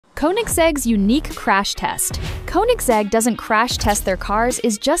Koenigsegg's unique crash test. Koenigsegg doesn't crash test their cars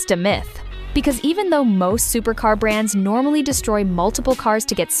is just a myth. Because even though most supercar brands normally destroy multiple cars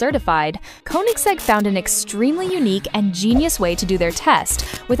to get certified, Koenigsegg found an extremely unique and genius way to do their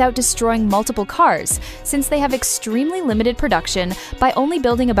test without destroying multiple cars, since they have extremely limited production by only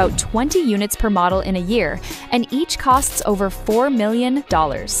building about 20 units per model in a year, and each costs over $4 million.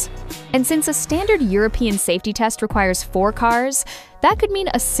 And since a standard European safety test requires 4 cars, that could mean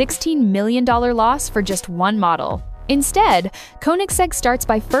a $16 million loss for just one model. Instead, Koenigsegg starts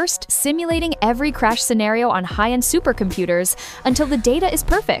by first simulating every crash scenario on high-end supercomputers until the data is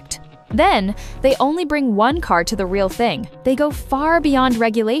perfect. Then, they only bring one car to the real thing. They go far beyond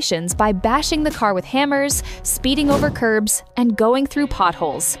regulations by bashing the car with hammers, speeding over curbs, and going through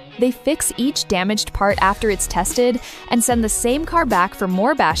potholes. They fix each damaged part after it's tested and send the same car back for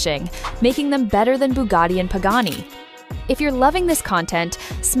more bashing, making them better than Bugatti and Pagani. If you're loving this content,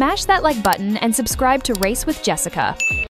 smash that like button and subscribe to Race with Jessica.